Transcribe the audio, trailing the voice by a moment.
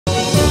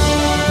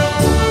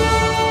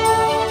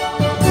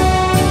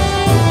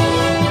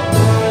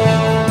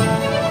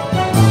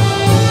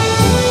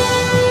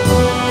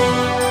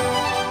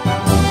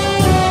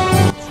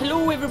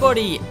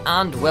everybody,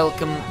 and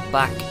welcome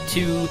back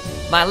to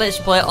my Let's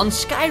Play on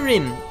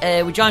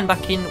Skyrim. We joined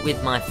back in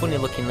with my funny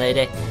looking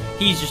lady.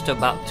 He's just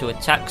about to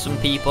attack some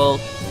people.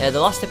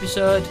 The last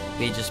episode,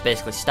 we just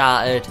basically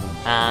started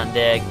and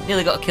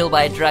nearly got killed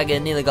by a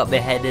dragon, nearly got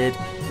beheaded,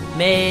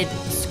 made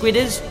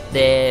squidders,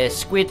 the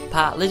squid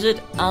part lizard,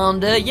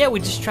 and yeah, we're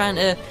just trying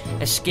to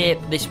escape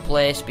this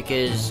place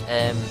because,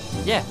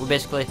 yeah, we're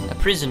basically a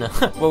prisoner.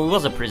 Well, we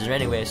was a prisoner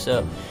anyway,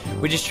 so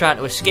we're just trying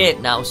to escape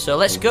now. So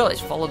let's go,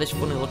 let's follow this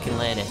funny looking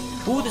lady.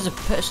 Ooh, there's a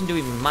person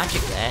doing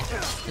magic there.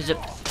 There's a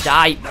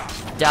die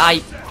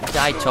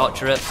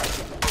torturer.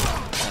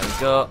 There we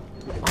go.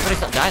 Oh, but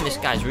he's not dying, this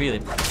guy's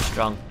really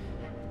strong.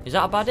 Is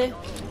that a baddie?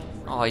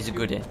 Oh, he's a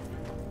goodie.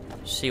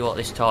 See what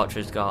this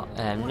torturer's got.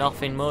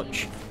 Nothing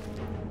much.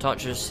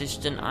 Torture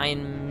assistant,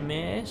 iron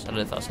mace. I don't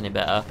know if that's any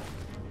better.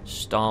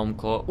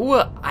 Stormclaw.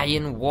 Ooh,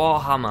 iron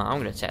warhammer. I'm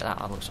gonna take that.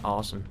 That looks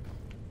awesome.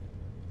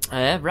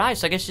 Right,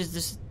 so I guess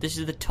this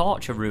is the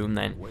torture room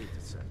then. Wait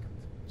a second.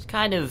 It's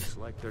kind of. It's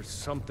like there's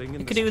something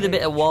in you could do with a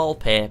bit of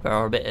wallpaper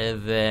or a bit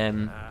of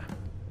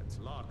it's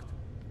locked.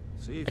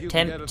 See if attempt you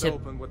can get to it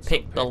open with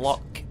pick some the picks.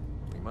 lock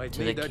We might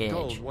to need the that cage.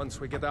 gold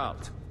once we get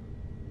out.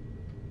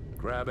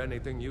 Grab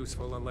anything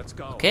useful and let's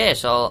go. Okay,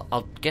 so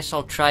I guess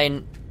I'll try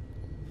and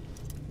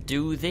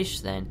do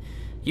this then.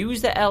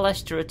 Use the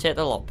LS to rotate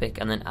the lockpick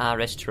and then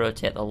RS to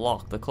rotate the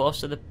lock. The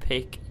closer the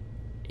pick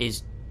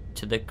is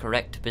to the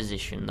correct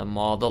position, the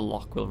more the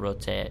lock will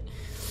rotate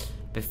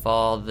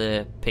before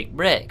the pick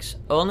breaks.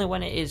 Only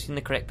when it is in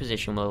the correct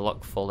position will the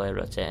lock fully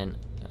rotate.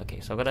 Okay,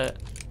 so that's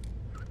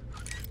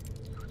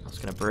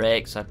gonna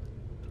break, so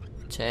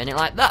turn it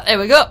like that. There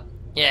we go.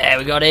 Yeah,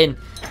 we got in.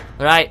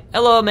 Right,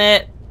 hello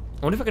mate.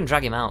 I wonder if I can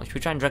drag him out. Should we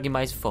try and drag him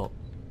by his foot?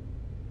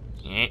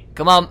 Yeah.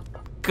 Come on.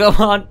 Come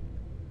on.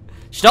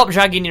 Stop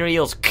dragging your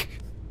heels.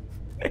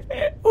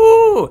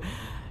 Ooh.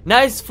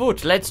 Nice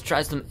foot. Let's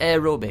try some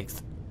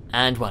aerobics.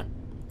 And 1.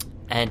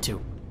 And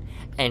 2.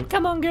 And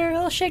come on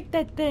girl, shake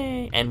that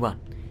thing. And 1.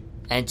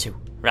 And 2.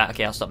 Right,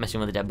 okay, I'll stop messing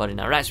with the dead body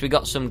now. Right, so we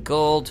got some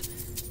gold.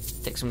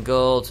 Take some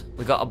gold.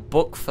 We got a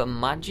book for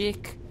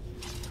magic.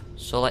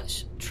 So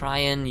let's try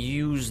and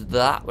use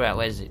that. Right,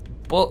 where is it?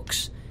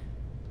 Books.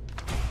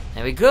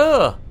 There we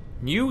go.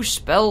 New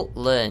spell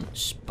learned.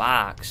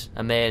 Sparks.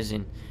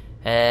 Amazing.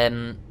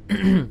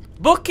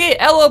 Bucket.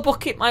 Hello,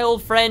 Bucket, my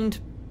old friend.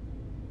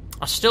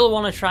 I still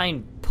want to try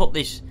and put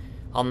this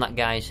on that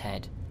guy's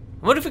head.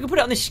 I wonder if we can put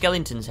it on this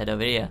skeleton's head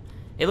over here.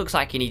 It looks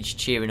like he needs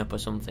cheering up or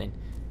something.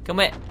 Come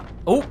here.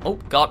 Oh,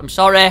 God, I'm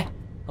sorry.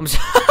 I'm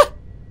sorry.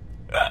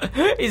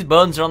 His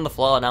bones are on the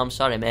floor now. I'm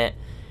sorry, mate.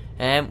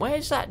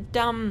 Where's that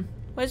damn...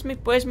 Where's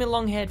my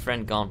long-haired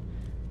friend gone?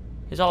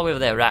 He's all the way over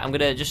there. Right, I'm going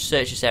to just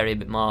search this area a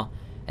bit more.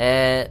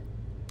 The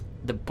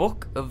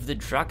Book of the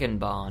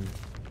Dragonborn.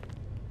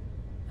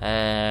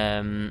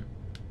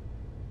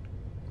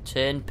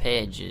 Turn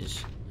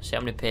pages. See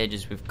how many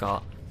pages we've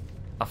got.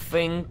 I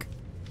think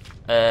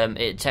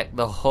it'd take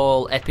the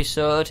whole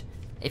episode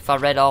if I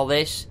read all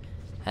this.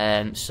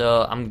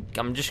 So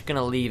I'm just going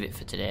to leave it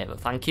for today, but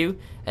thank you.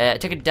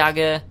 Take a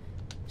dagger.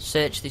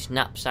 Search this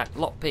knapsack.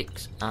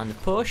 Lockpicks and a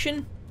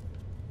potion.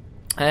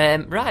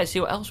 Right, let's see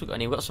what else we've got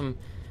in here. We've got some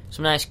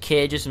nice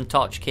cages, some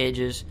torch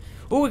cages.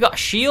 Oh, we got a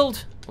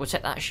shield. We'll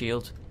take that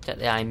shield. Take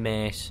the iron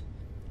mace.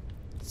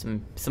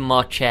 Some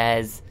more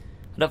chairs.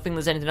 I don't think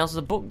there's anything else.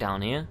 There's a book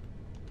down here.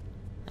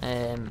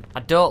 I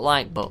don't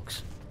like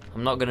books.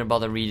 I'm not going to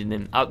bother reading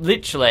them.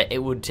 Literally, it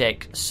would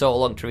take so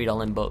long to read all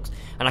them books.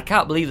 And I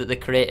can't believe that the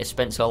creator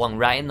spent so long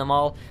writing them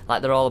all.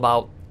 Like, they're all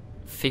about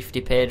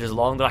 50 pages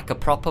long. They're like a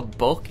proper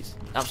book. It's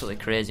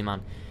absolutely crazy,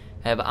 man.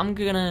 But I'm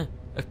going to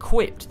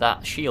equip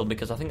that shield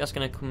because I think that's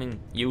going to come in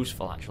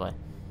useful, actually.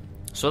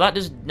 So that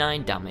does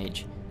 9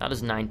 damage. That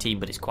does 19,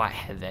 but it's quite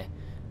heavy.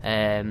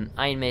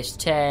 Iron Mace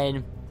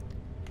 10.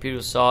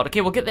 Beautiful sword.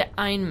 Okay, we'll get the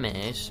Iron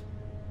Mace.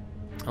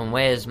 And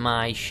where's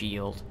my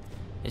shield?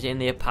 Is it in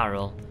the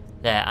apparel?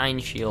 There, Iron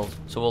Shield.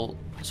 So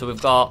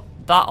we've got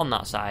that on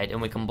that side,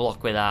 and we can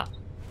block with that.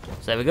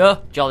 So there we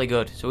go. Jolly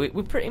good. So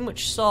we're pretty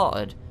much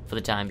sorted for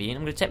the time being.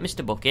 I'm going to take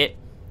Mr. Bucket.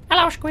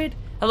 Hello, Squid.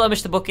 Hello,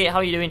 Mr. Bucket. How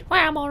are you doing?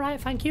 Well, I'm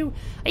alright, thank you.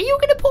 Are you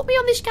going to put me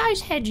on this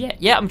guy's head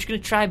yet? Yeah, I'm just going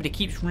to try, but he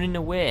keeps running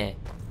away.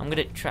 I'm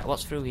going to try.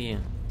 What's through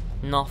here?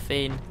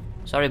 Nothing.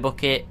 Sorry,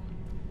 Bucket.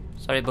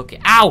 Sorry, Bucket.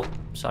 Ow!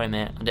 Sorry,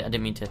 mate. I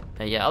didn't mean to.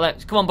 Yeah,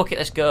 come on, Bucket.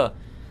 Let's go.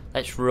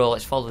 Let's roll.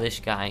 Let's follow this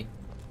guy.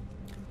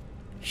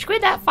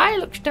 Squid, that fire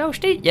looks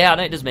toasty. Yeah, I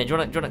know it does, mate. Do you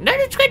want to? No,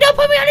 Squid, don't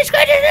put me on the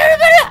Squid.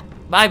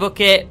 Bye,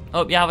 Bucket.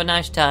 Hope you have a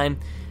nice time.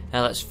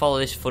 Let's follow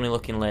this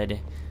funny-looking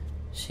lady.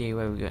 See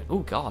where we go. Oh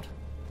God.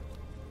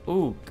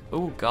 Oh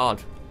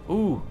God.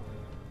 Ooh,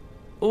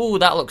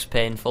 that looks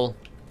painful.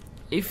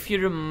 If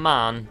you're a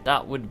man,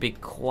 that would be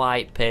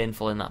quite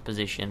painful in that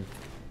position,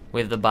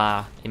 with the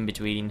bar in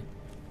between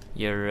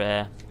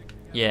your.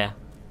 Yeah.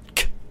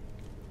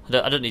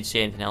 I don't need to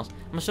say anything else.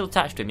 I'm still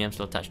attached to him. Yeah, I'm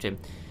still attached to him.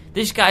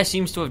 This guy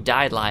seems to have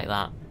died like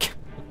that.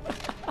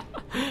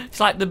 It's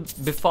like the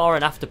before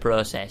and after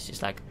process.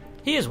 It's like,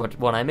 here's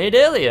one I made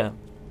earlier.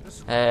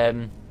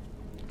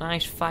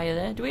 Nice fire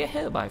there. Do we get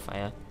hurt by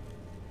fire?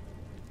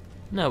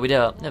 No, we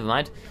don't. Never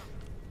mind.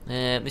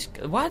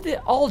 Why are they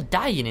all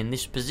dying in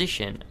this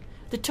position?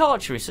 The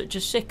torture is such a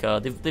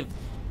sicko.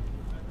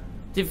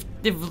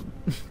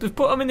 They've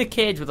put them in the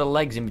cage with their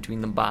legs in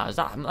between the bars.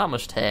 That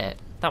must hurt.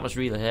 That must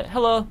really hurt.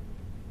 Hello.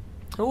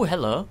 Oh,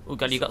 hello. Oh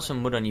god, you got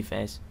some mud on your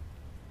face.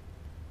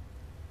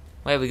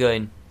 Where are we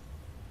going?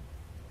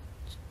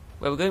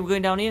 Where are we going? We're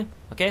going down here.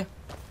 Okay.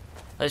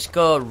 Let's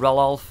go,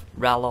 Ralolf.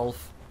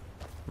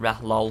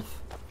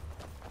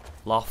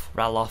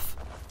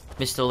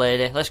 Mr.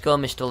 Lady. Let's go,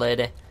 Mr.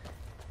 Lady.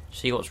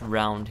 See what's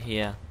round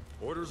here.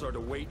 Orders are to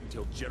wait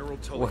until General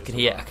Oh, I can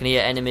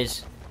hear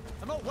enemies.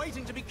 I'm not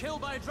waiting to be killed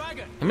by a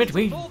dragon. I'm meant to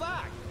be. Fall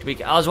back.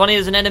 I was one of you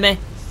as an enemy.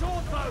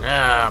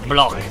 Ah,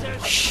 block.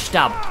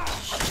 Stab.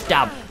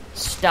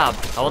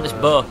 I want this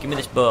bow. Give me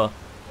this bow.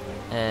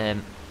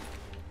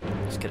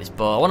 Let's get this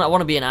bow. I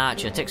want to be an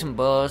archer. Take some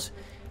bows.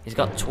 He's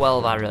got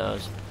 12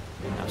 arrows.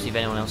 Let's see if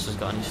anyone else has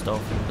got any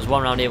stuff. There's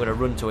one around here. We're gonna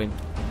run to him.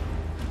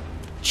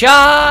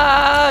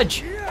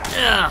 Charge!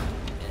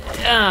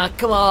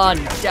 Come on,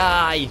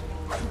 die!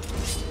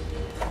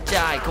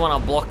 Come on, I'll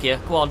block you.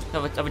 Come on,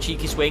 have a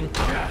cheeky swing.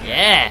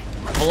 Yeah!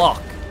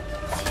 Block.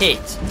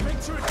 Hit.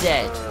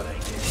 Dead.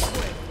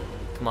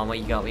 Come on, what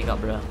you got,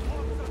 bro?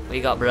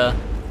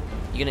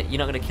 You're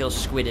not gonna kill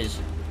squidders.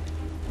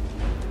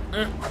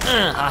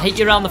 I'll hit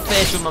you around the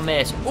face with my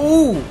mace.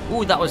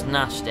 Ooh, that was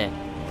nasty.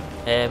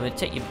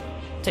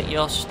 Take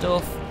your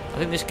stuff. I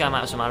think this guy might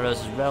have some arrows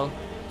as well.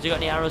 Has he got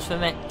any arrows for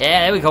me?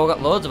 Yeah, there we go. We've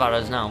got loads of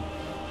arrows now.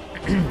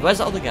 Where's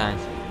the other guy?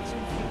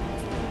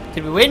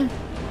 Did we win?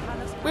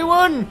 We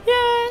won!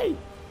 Yay!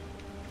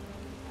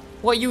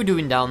 What are you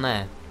doing down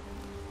there?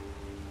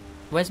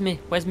 Where's me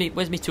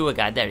tour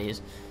guide? There he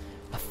is.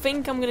 I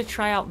think I'm gonna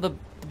try out the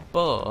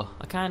bow.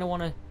 I kind of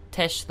want to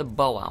test the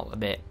bow out a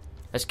bit.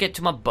 Let's get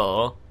to my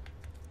bow.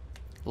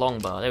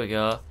 Longbow. There we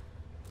go.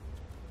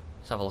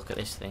 Let's have a look at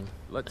this thing.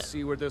 Let's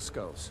see where this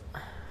goes.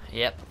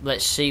 Yep.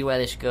 Let's see where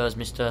this goes,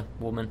 Mr.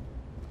 Woman.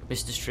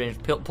 Mr. Strange.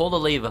 Pull the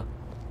lever.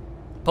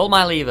 Pull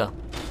my lever.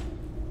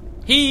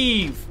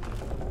 Heave!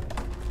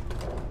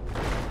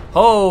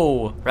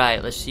 Oh!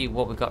 Right, let's see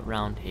what we've got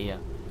round here.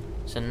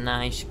 It's a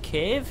nice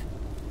cave.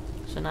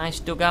 It's a nice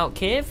dugout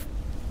cave.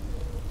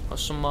 Got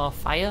some more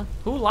fire.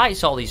 Who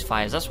lights all these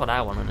fires? That's what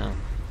I want to know.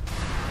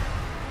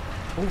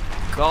 Oh,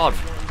 God.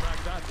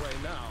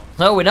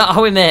 No, we're not,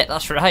 are we, mate?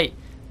 That's right.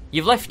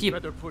 You've left your...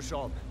 Better push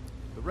on.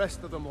 The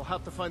rest of them will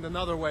have to find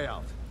another way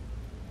out.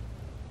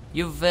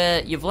 You've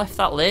left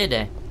that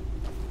lady.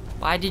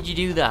 Why did you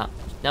do that?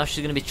 Now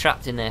she's going to be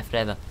trapped in there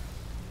forever.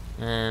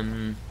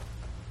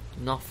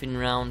 Nothing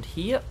round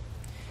here.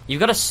 You've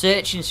got to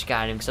search in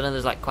Skyrim, because I know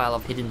there's like quite a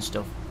lot of hidden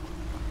stuff.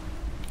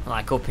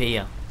 Like up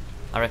here.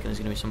 I reckon there's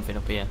going to be something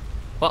up here.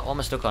 What am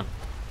I stuck on?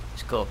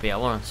 Let's go up here. I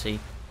want to see.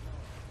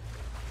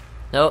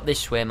 No,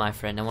 this way, my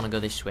friend. I want to go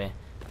this way.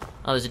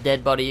 Oh, there's a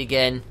dead body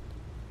again.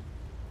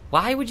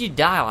 Why would you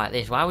die like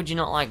this? Why would you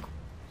not, like...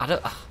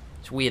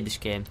 it's weird, this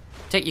game.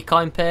 Take your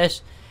coin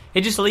purse.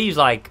 He just leaves,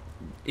 like,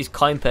 his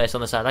coin purse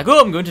on the side. Like, oh,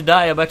 I'm going to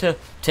die. I better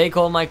take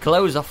all my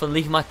clothes off and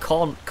leave my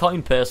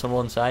coin purse on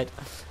one side.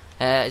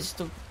 Is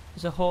there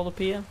a hole up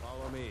here?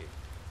 Follow me.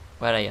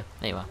 Where are you?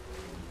 There you are.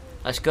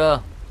 Let's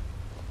go.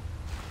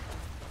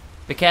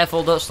 Be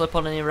careful, don't slip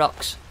on any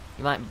rocks.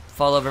 You might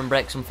fall over and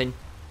break something.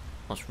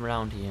 What's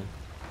around here?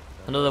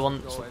 Another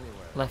one that's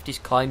left his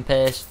coin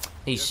purse.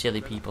 These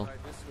silly people.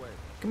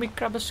 Can we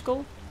grab a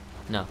skull?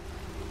 No.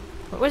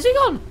 Where's he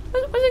gone?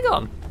 Where's he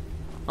gone?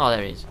 Oh,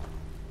 there he is.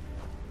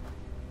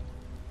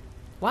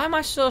 Why am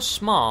I so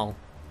small?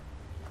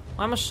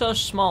 Why am I so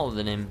smaller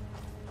than him?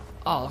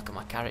 Oh, look at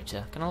my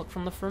character. Can I look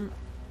from the front?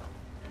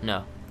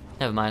 No.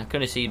 Never mind. I can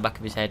only see the back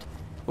of his head.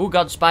 Oh,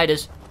 God,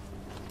 spiders.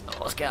 Oh,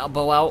 let's get our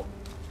bow out.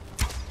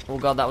 Oh,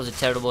 God, that was a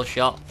terrible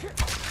shot.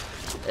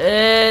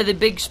 The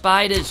big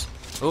spiders.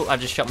 Oh, I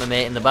just shot my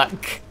mate in the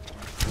back.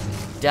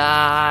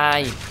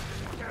 Die.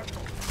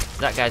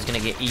 That guy's gonna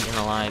get eaten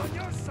alive.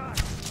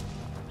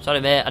 Sorry,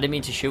 mate. I didn't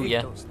mean to shoot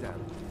you.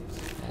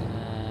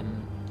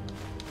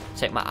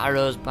 Take my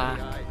arrows back.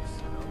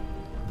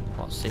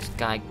 What's this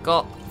guy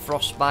got?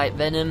 Frostbite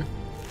venom.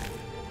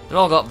 They've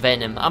all got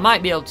venom. I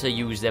might be able to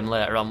use them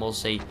later on. We'll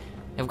see.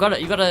 You've got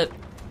to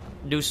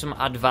do some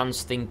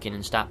advanced thinking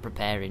and start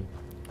preparing.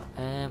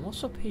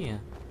 What's up here?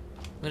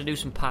 I'm gonna do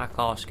some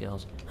parkour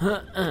skills.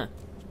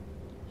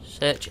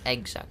 Search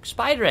egg sack.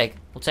 Spider egg.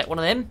 We'll take one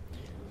of them.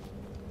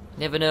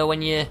 Never know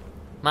when you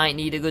might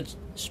need a good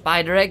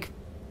spider egg.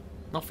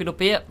 Nothing up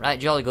here. Right,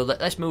 jolly good.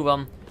 Let's move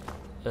on.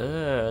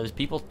 There's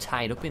people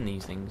tied up in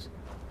these things.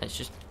 Let's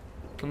just...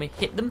 Can we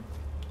hit them?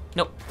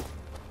 Nope.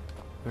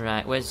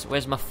 Right,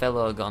 where's my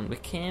fellow gone? We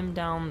came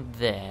down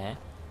there.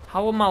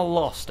 How am I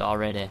lost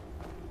already?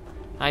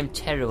 I'm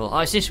terrible. Oh,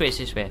 it's this way, it's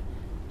this way.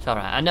 It's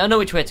alright. I know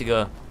which way to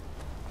go.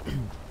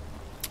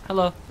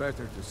 Hello.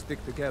 Better to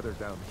stick together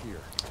down here.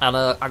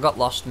 I got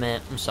lost,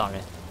 mate. I'm sorry.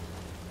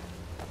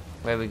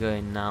 Where are we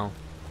going now?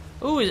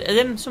 Ooh, are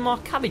there some more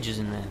cabbages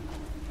in there?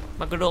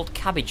 My good old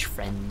cabbage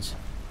friends.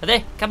 Are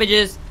they?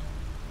 Cabbages!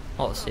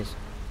 What's this?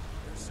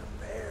 There's a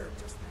bear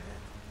just ahead.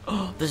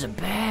 Oh, there's a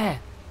bear!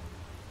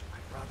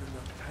 I'd rather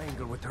not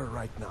mingle with her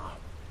right now.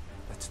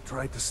 Let's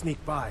try to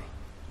sneak by.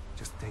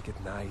 Just take it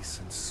nice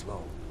and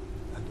slow.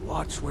 And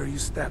watch where you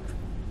step.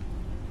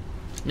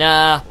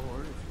 Nah. Or if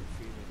you're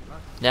feeling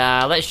lucky,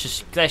 Nah, let's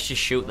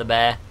just shoot the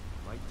bear.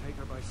 might take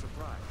her by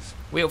surprise.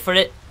 We up for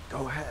it?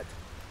 Go ahead.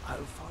 I'll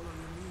follow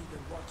your lead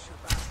and watch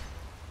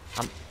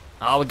your back.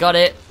 Oh, we got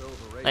it. It's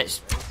overrated,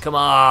 Let's eh? come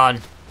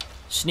on.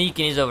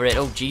 Sneaking is over it.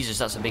 Oh Jesus,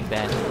 that's a big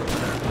bear.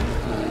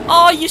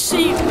 Oh, you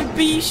see, we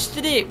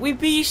beasted it. We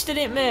beasted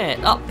it,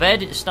 mate. That bear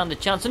didn't stand a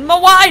chance. And my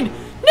wine!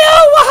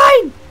 No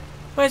wine!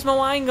 Where's my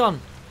wine gone?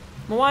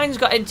 My wine's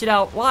got emptied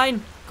out.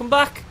 Wine, come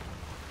back.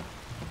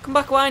 Come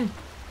back, wine.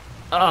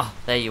 Oh,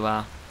 there you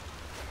are.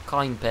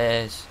 Coin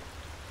pairs.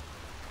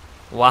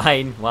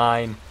 Wine,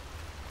 wine,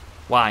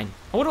 wine.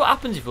 I wonder what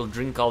happens if we'll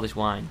drink all this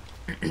wine.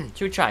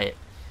 Should we try it?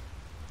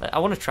 I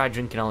want to try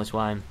drinking all this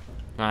wine.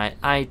 Right,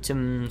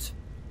 items.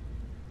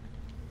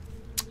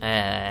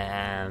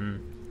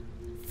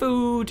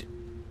 Food.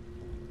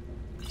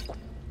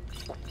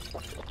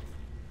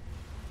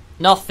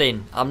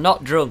 Nothing. I'm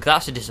not drunk.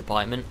 That's a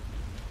disappointment.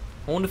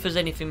 I wonder if there's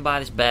anything by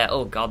this bear.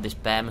 Oh god, this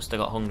bear must have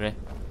got hungry.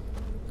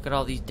 Look at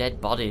all these dead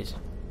bodies.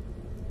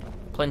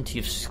 Plenty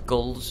of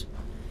skulls.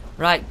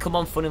 Right, come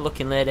on, funny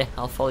looking lady.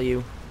 I'll follow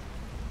you.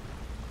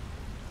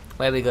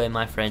 Where are we going,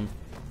 my friend?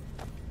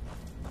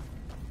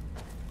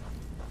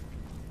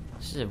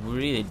 This is a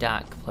really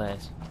dark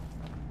place.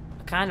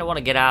 I kind of want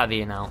to get out of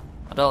here now.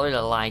 I don't really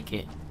like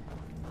it.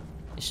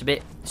 It's a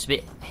bit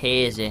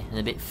hazy and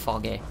a bit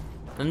foggy.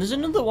 And there's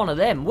another one of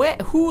them.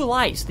 Who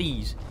lights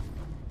these?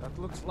 That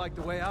looks like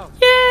the way out.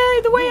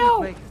 Yay, the way We'll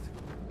out! make it.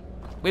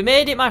 We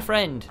made it, my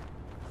friend.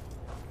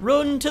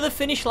 Run to the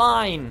finish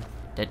line.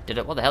 What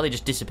the hell? He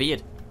just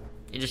disappeared.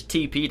 He just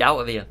TP'd out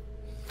of here.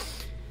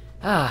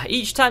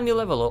 Each time you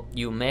level up,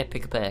 you may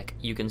pick a perk.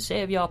 You can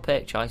save your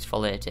perk choice for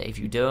later if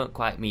you don't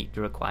quite meet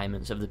the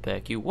requirements of the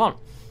perk you want.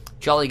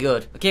 Jolly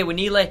good. Okay, we're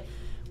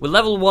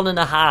level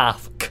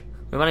 1.5.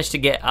 We managed to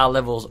get our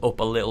levels up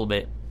a little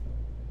bit.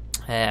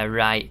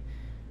 Right.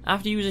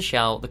 After you use a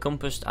shout, the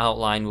compassed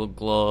outline will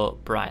glow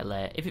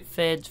brightly. If it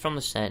fades from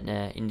the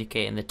center,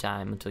 indicating the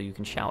time until you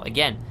can shout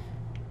again.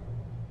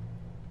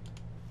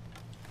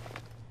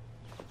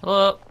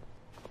 Hello?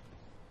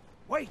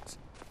 Wait!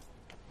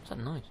 What's that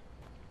noise?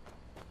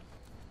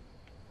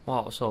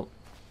 What's up?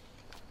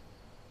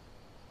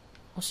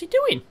 What's he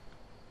doing?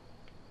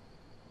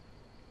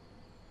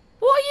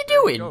 What are you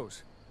There he doing?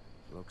 goes.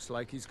 Looks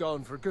like he's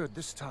gone for good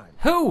this time.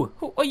 Who?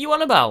 Who are you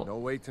on about? No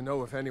way to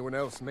know if anyone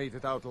else made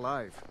it out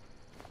alive.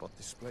 But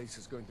this place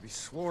is going to be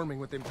swarming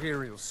with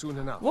Imperials soon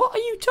enough. What are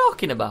you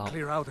talking about?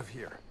 Clear out of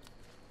here.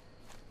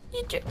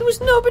 There was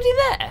nobody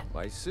there.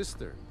 My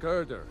sister,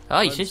 Gerder,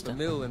 Oh, your runs sister. the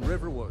mill in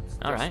Riverwood,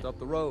 All just right. up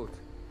the road.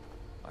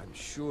 I'm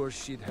sure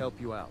she'd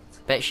help you out.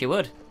 Bet she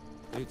would.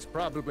 It's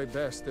probably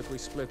best if we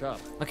split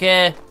up.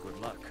 Okay. Good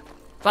luck.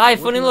 Bye,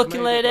 Wouldn't funny have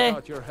looking made it lady.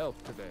 without your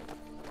help today.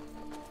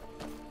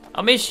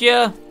 I miss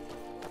you.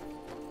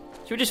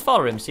 Should we just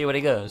follow him, see where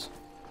he goes?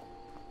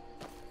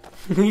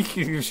 I'm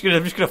just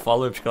gonna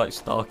follow him, just gonna like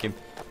stalk him.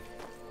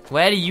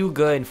 Where are you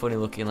going, funny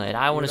looking lady?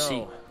 I want to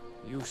see.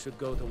 You should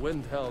go to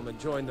Windhelm and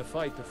join the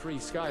fight to free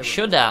Skyrim.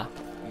 Should I?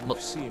 You've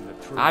Look, seen the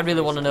truth I really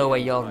want to know where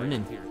face you're of the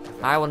running. light here today.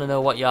 I want to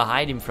know what you're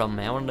hiding from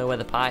me. I want to know where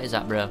the party's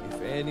at, bro.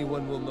 If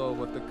anyone will know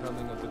what the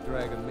coming of the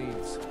dragon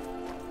means,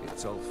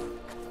 it's Ulf.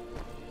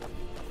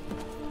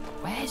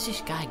 Where's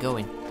this guy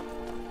going?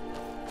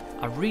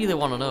 I really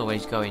want to know where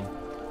he's going.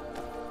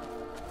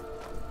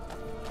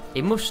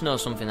 He must know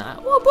something that...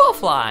 Oh,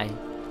 butterfly!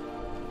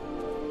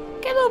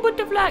 Get a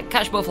butterfly!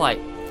 Catch butterfly!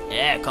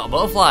 Yeah, caught a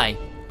butterfly!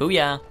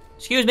 Booyah!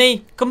 Excuse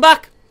me! Come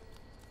back!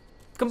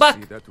 Come back!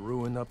 See that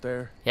ruin up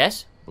there?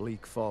 Yes?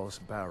 Bleak Falls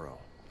Barrow.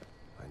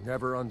 I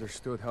never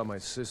understood how my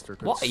sister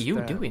could What are you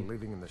stand doing?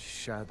 living in the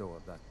shadow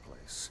of that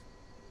place.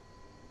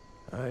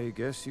 I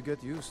guess you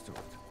get used to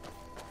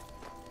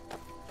it.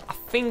 I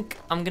think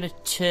I'm gonna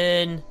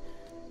turn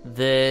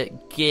the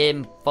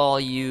game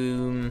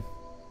volume...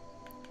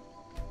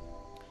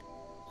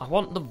 I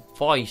want the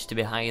voice to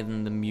be higher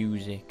than the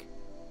music.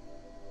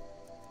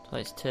 So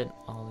let's turn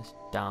all this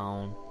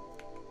down.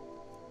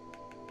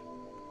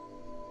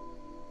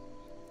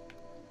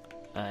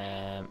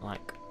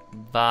 Like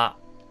that.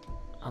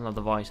 And have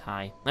the voice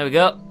high. There we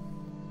go.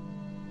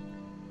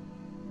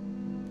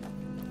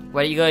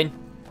 Where are you going?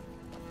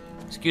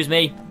 Excuse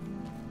me.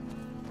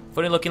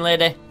 Funny looking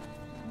lady.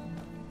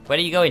 Where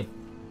are you going?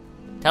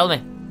 Tell me.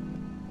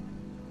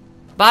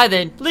 Bye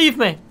then. Leave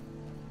me.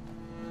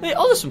 Wait,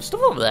 oh, there's some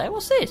stuff over there.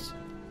 What's this?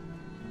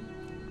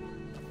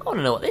 I want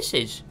to know what this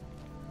is.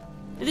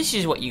 This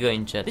is what you're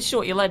going to. This is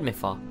what you led me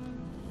for.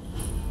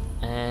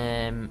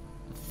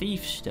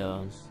 Thief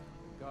stones.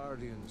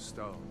 Guardian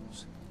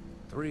stones.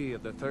 3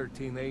 of the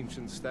 13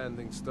 ancient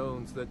standing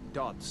stones that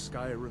dot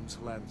Skyrim's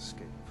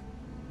landscape.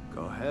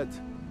 Go ahead.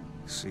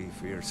 See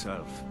for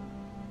yourself.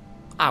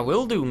 I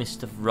will do,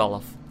 Mr.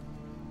 Roloff.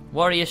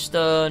 Warrior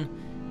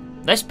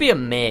stone. Let's be a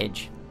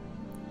mage.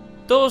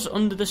 Those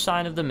under the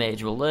sign of the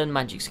mage will learn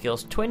magic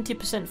skills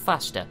 20%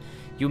 faster.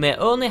 You may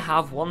only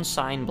have one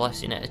sign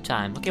blessing at a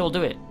time. Okay, we'll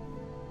do it.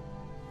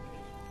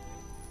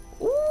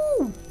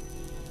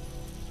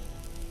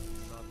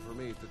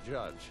 me to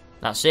judge.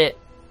 That's it.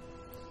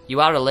 You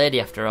are a lady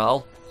after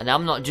all, and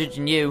I'm not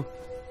judging you.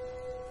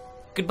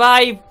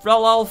 Goodbye,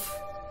 Rolf.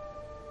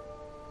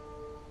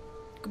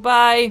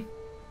 Goodbye.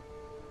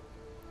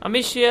 I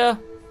miss you.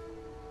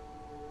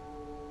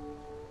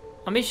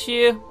 I miss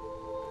you.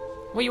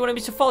 What, you wanted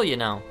me to follow you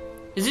now?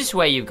 Is this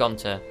where you've gone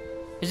to?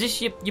 Is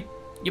this you?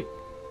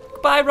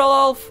 Goodbye,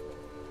 Rolf.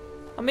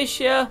 I miss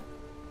you. I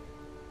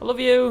love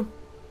you.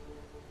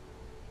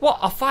 What?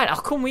 Oh, fine. I'll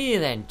come with you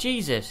then.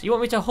 Jesus. You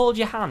want me to hold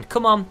your hand?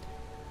 Come on.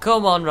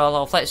 Come on,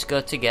 Rolf. Let's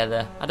go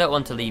together. I don't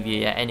want to leave you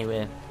yet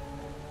anyway.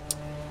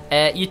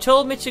 You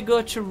told me to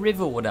go to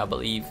Riverwood, I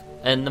believe.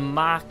 And the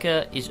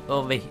marker is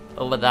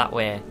over that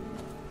way.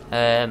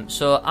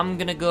 So I'm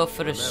going to go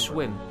for a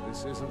swim.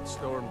 This isn't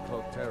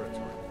Stormcloak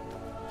territory.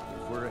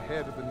 If we're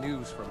ahead of the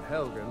news from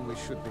Helgen, we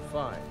should be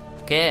fine.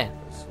 Okay.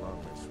 As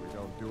long as we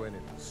don't do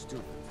anything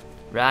stupid.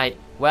 Right.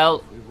 Well.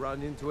 If we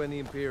run into any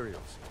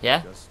Imperials,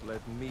 yeah? Just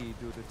let me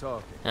do the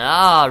talking.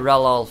 Ah,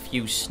 Rolf,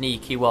 you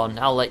sneaky one.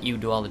 I'll let you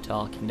do all the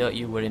talking. Don't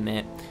you worry,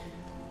 mate.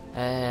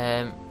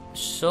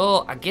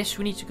 So I guess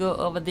we need to go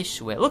over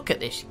this way. Look at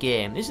this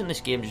game. Isn't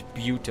this game just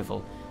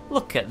beautiful?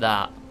 Look at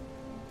that.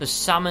 The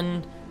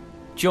salmon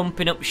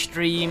jumping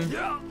upstream.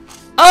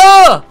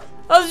 Oh!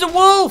 Oh, there's a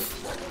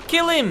wolf!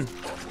 Kill him!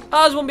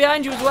 Oh, there's one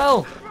behind you as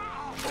well.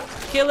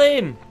 Kill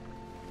him!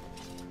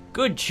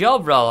 Good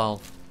job,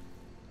 Rolf.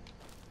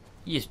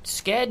 You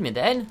scared me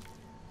then.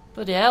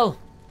 Bloody hell.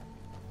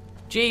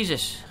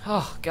 Jesus.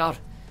 Oh, God.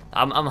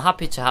 I'm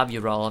happy to have you,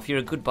 Rolf. You're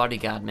a good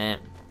bodyguard, mate.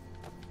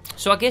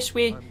 So I guess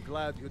we... I'm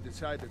glad you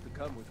decided to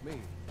come with me.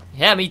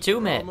 Yeah, me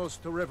too, mate.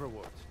 Almost to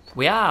Riverwood.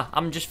 We are.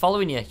 I'm just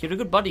following you. You're a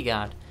good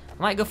bodyguard.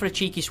 I might go for a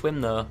cheeky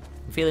swim, though.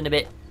 I'm feeling a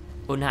bit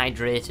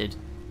unhydrated.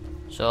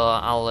 So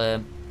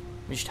I'll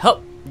just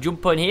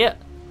jump on here.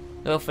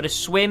 Go for a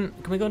swim.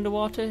 Can we go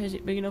underwater? Is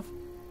it big enough?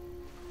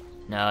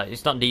 No,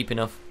 it's not deep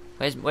enough.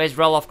 Where's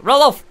Rolf?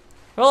 Rolf!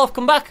 Rolf,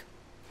 come back!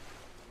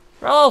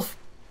 Rolf!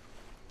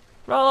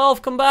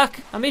 Rolf, come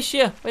back! I miss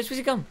you. Where's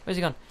he gone? Where's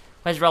he gone?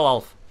 Where's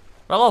Rolf?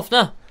 Rolf,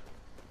 no!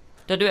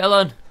 Don't do it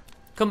alone.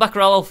 Come back,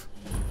 Rolf.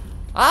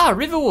 Ah,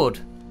 Riverwood.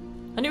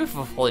 I knew if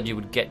I followed you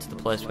would get to the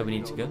place where we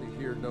need to go. Nobody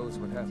here knows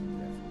what happened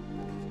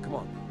yet. Come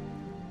on.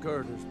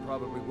 Gerda's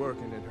probably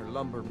working in her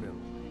lumber mill.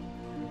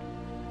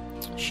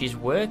 She's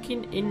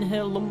working in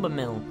her lumber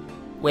mill.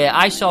 Where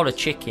I saw a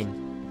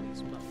chicken.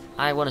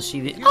 I want to see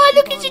the... Oh,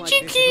 look, it's a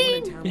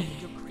chicken!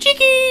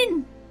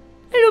 Chicken!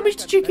 Hello,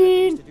 Mr.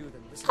 Chicken!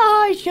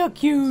 Hi, so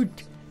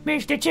cute!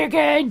 Mr.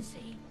 Chicken!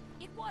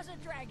 It was a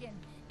dragon.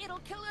 It'll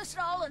kill us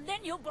all and then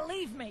you'll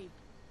believe me.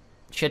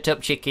 Shut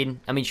up, chicken.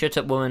 I mean, shut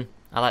up, woman.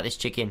 I like this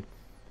chicken.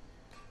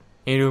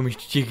 Hello, Mr.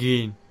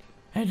 Chicken.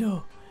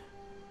 Hello.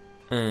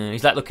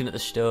 He's like looking at the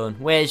stone.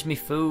 Where's me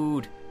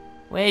food?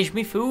 Where's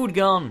me food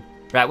gone?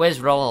 Right, where's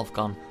Rolf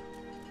gone?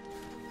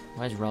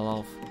 Where's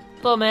Rolf?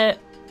 Hello, mate.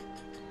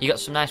 You got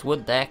some nice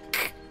wood there.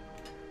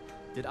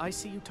 Did I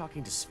see you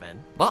talking to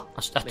Sven? What?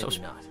 Maybe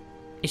not.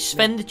 Is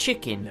Sven the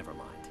chicken? Never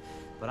mind.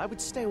 But I would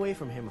stay away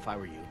from him if I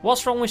were you.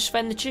 What's wrong with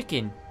Sven the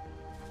chicken?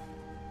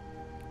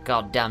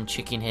 Goddamn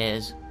chicken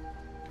haters.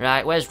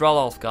 Right, where's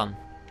Rolf gone?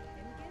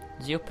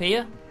 Is he up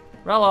here?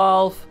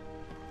 Rolf!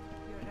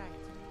 You're right.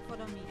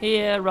 Follow me.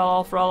 Here,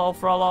 Rolf.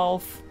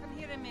 Come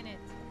here a minute.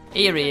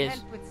 Here he Need is.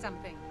 help with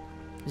something.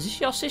 Is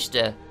this your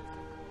sister?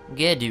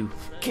 Gerdu.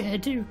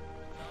 Gerdu.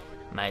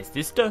 My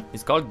sister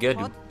is called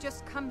Gerdu. Hod,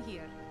 just come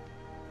here.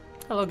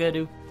 Hello,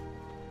 Gerdu.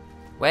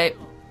 Wait.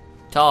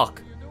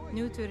 Talk.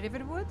 New to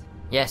Riverwood?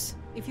 Yes.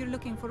 If you're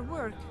looking for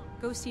work,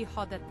 go see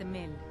Hod at the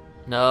mill.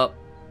 No.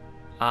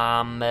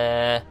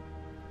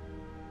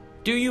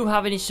 Do you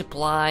have any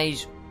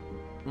supplies?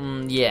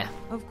 Yeah.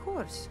 Of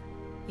course.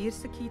 Here's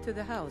the key to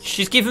the house.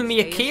 She's given me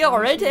a Stay key as long as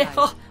already. you like.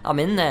 Oh, I'm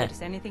in there. If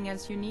there's anything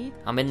else you need,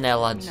 I'm in there,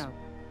 let me lads. know.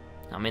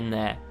 I'm in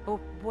there. Oh,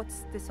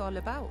 what's this all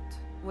about?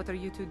 What are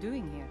you two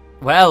doing here?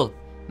 Well,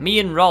 me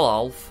and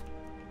Rolf,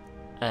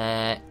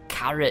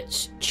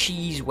 carrots,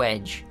 cheese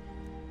wedge.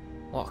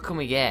 What can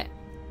we get?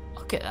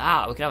 Look at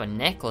that, we can have a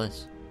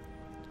necklace.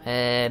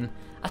 I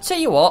tell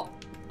you what,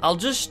 I'll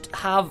just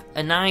have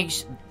a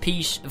nice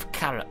piece of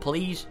carrot,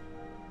 please.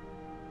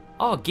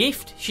 Oh,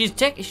 gift. She's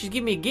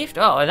giving me a gift.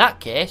 Oh, in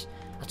that case,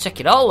 I'll take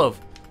it all, love.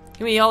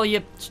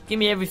 Give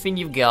me everything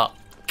you've got.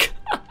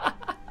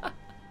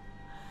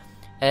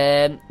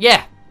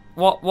 Yeah.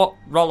 What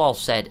Rolf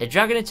said. A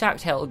dragon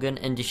attacked Helgen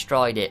and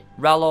destroyed it.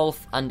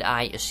 Rolf and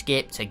I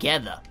escaped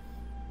together.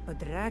 A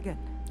dragon?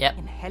 Yep.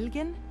 In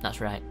Helgen? That's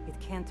right. It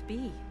can't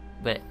be.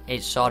 But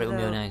it saw it with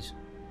my own eyes.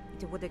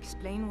 It would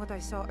explain what I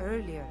saw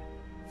earlier.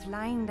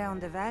 Flying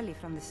down the valley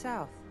from the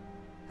south.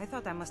 I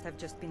thought I must have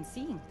just been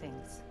seeing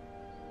things.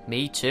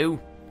 Me too.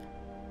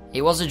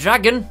 It was a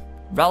dragon.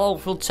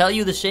 Rolf will tell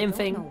you the same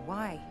thing. I don't know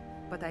why,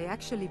 but I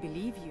actually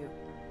believe you.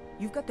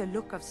 You've got the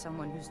look of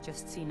someone who's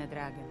just seen a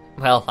dragon.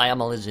 Well, I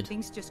am a lizard.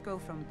 Things just go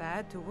from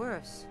bad to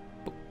worse.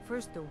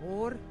 First the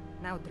war,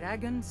 now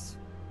dragons.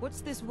 What's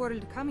this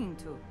world coming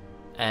to?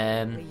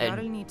 The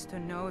Jarl needs to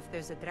know if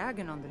there's a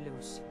dragon on the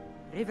loose.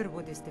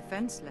 Riverwood is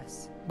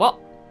defenseless. What?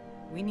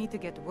 We need to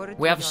get word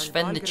We to have Jarl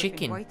Sven the Valgriff in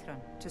chicken.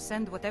 Whiterun to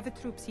send whatever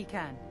troops he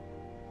can.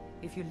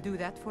 If you'll do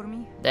that for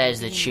me...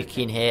 There's I'll the be in your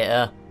chicken debt.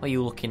 hater. What are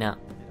you looking at?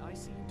 Did I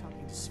see you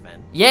talking to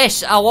Sven?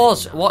 Yes, I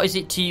was. What is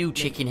it to you,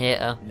 chicken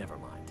hater? Never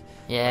mind.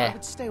 I Yeah.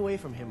 would stay away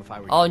from him if I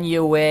were you. On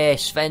your way.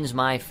 Sven's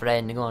my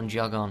friend. Go on,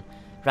 jog on.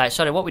 Right,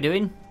 sorry, what we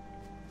doing?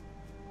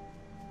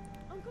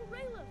 Uncle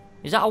Rayla,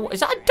 Is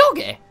that a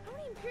doggy? how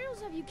many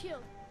Imperials have you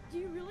killed? Do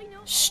you really know?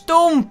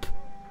 Stump!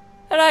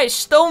 Alright,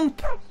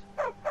 Stump!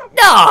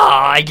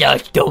 No, no,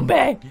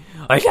 Stumpy!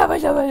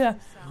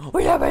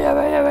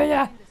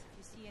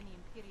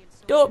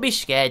 Don't be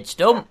scared,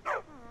 Stump.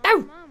 No!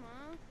 Mama,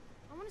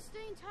 I want to stay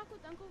and talk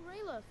with Uncle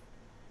Rayla.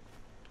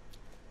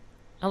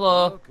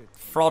 Hello, Look at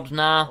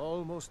Frodnar.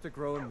 almost a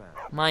grown man.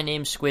 My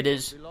name's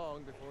Squidders. Be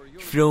long before you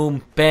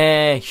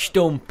Stumpy,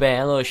 Stumpy.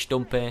 Hello,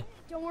 Stumpy.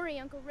 Don't worry,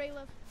 Uncle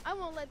Rayla. I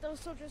won't let those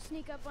soldiers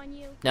sneak up on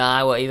you. Nah,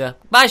 I won't either.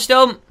 Bye,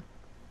 Stump!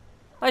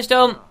 Bye,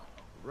 Stump!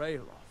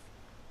 Rayloff,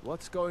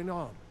 what's going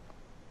on?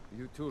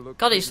 You two look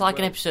God, it's pretty like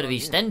an well episode of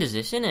strung in. EastEnders,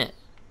 this, isn't it?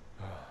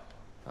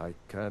 I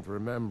can't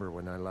remember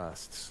when I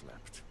last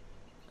slept.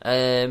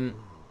 Where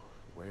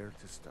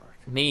to start?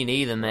 Me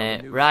neither, All the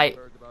mate. news I Right.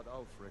 heard about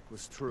Ulfric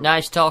was true.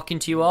 Nice talking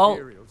to you all.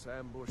 Imperials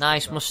ambushed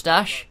Nice the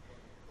moustache.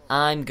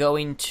 I'm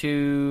going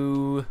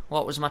to...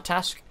 What was my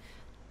task?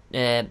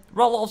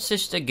 Rollo's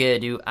sister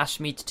Gerdu asked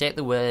me to take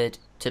the word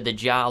to the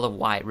Jarl of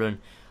Whiterun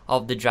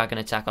of the dragon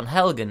attack on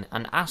Helgen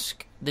and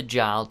ask the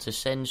Jarl to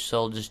send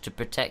soldiers to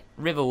protect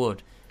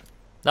Riverwood.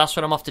 That's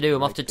what I'm off to do.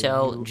 I'm off to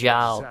tell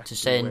Jarl to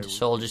send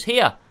soldiers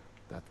here.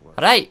 That was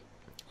Alright.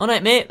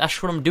 Alright, mate.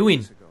 That's what I'm doing.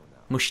 years ago now.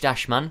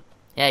 Moustache man.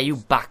 Yeah, you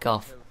back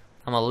off.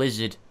 I'm a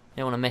lizard.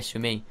 You don't want to mess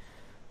with me.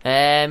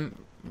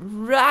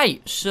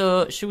 Right.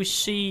 So, shall we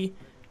see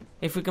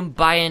if we can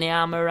buy any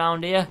armor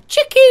around here?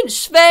 Chicken!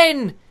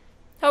 Sven!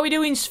 How we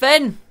doing,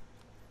 Sven?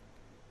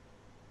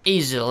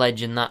 He's a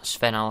legend, that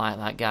Sven. I like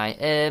that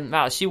guy.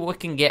 Right, let's see what we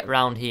can get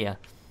around here.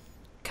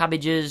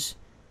 Cabbages.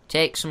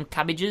 Take some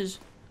cabbages.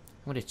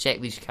 I'm going to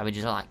take these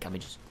cabbages. I like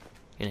cabbages.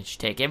 I'm going to just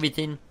take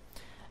everything.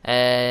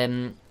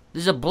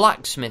 There's a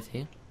blacksmith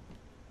here.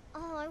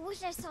 Oh, I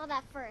wish I saw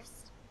that first.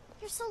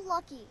 You're so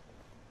lucky.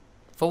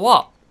 For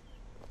what?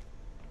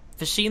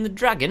 For seeing the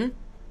dragon?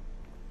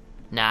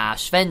 Nah,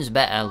 Sven's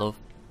better, love.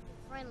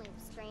 Friendly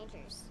with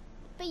strangers.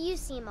 But you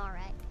seem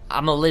alright.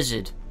 I'm a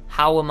lizard.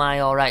 How am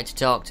I alright to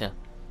talk to?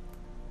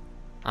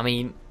 I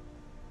mean,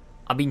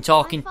 I've been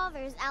talking... My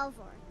father is Alvor,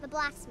 the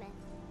blacksmith.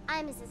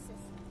 I'm his assistant.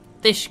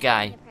 This An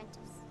guy. apprentice.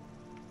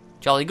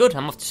 Jolly good,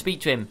 I'm off to speak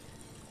to him.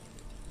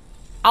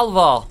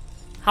 Alvar,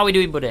 how we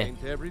doing, buddy?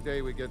 Ain't every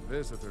day we get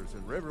visitors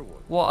in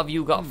Riverwood. What have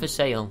you got for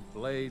sale?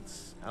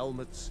 Blades,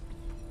 helmets,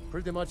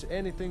 pretty much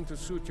anything to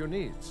suit your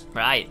needs.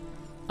 Right,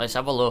 let's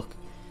have a look.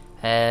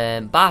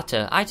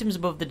 Barter. Items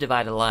above the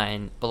divider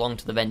line belong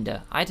to the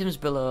vendor. Items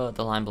below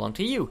the line belong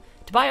to you.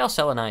 To buy or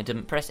sell an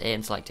item, press A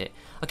and select it.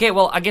 Okay,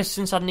 well, I guess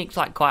since I nicked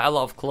like quite a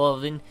lot of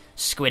clothing,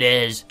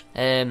 Squidders.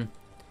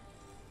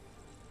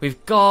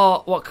 We've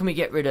got... What can we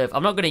get rid of?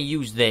 I'm not going to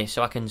use this,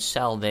 so I can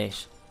sell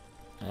this.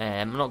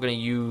 I'm not going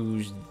to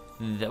use...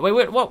 Wait,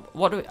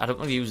 what do we... I don't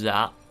want to use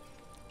that.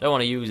 Don't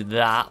want to use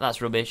that.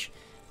 That's rubbish.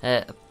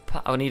 I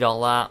need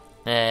all that.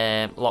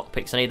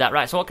 Lockpicks, I need that.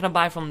 Right, so what can I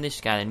buy from this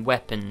guy then?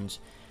 Weapons.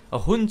 A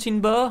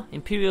hunting bow,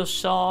 imperial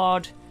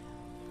sword,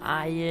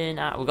 iron.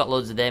 We've got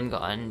loads of them.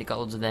 Got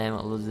loads of them.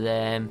 Got loads of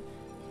them.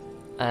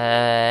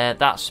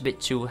 That's a bit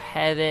too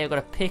heavy. I've got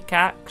a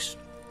pickaxe.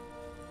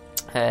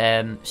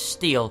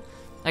 Steel.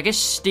 I guess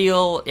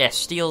steel. Yeah,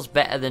 steel's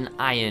better than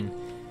iron.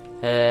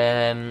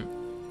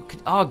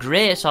 Oh,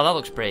 great! So that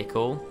looks pretty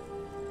cool.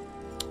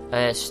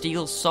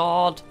 Steel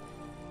sword,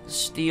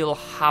 steel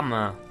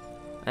hammer.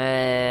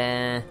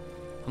 I'm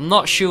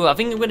not sure. I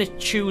think I'm going to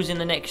choose in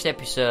the next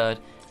episode.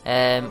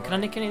 Can I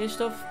nick any of this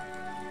stuff?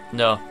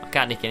 No, I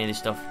can't nick any of this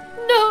stuff.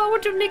 No, I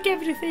want to nick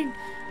everything.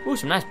 Ooh,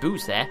 some nice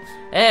boots there.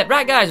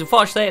 Right, guys,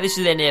 unfortunately, this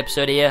is the end of the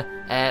episode here.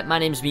 My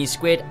name's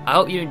Squid. I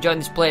hope you're enjoying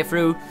this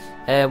playthrough.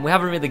 We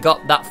haven't really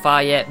got that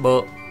far yet,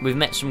 but we've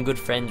met some good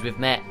friends. We've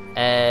met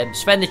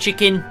Sven the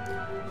chicken.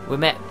 We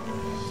met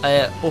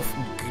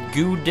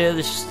Gouda,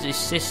 the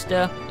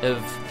sister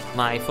of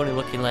my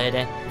funny-looking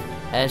lady.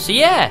 So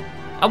yeah,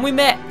 and we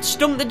met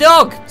Stumpy the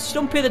dog.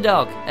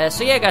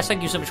 So yeah, guys,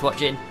 thank you so much for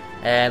watching.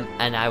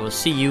 And I will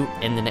see you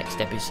in the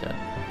next episode.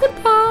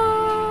 Goodbye.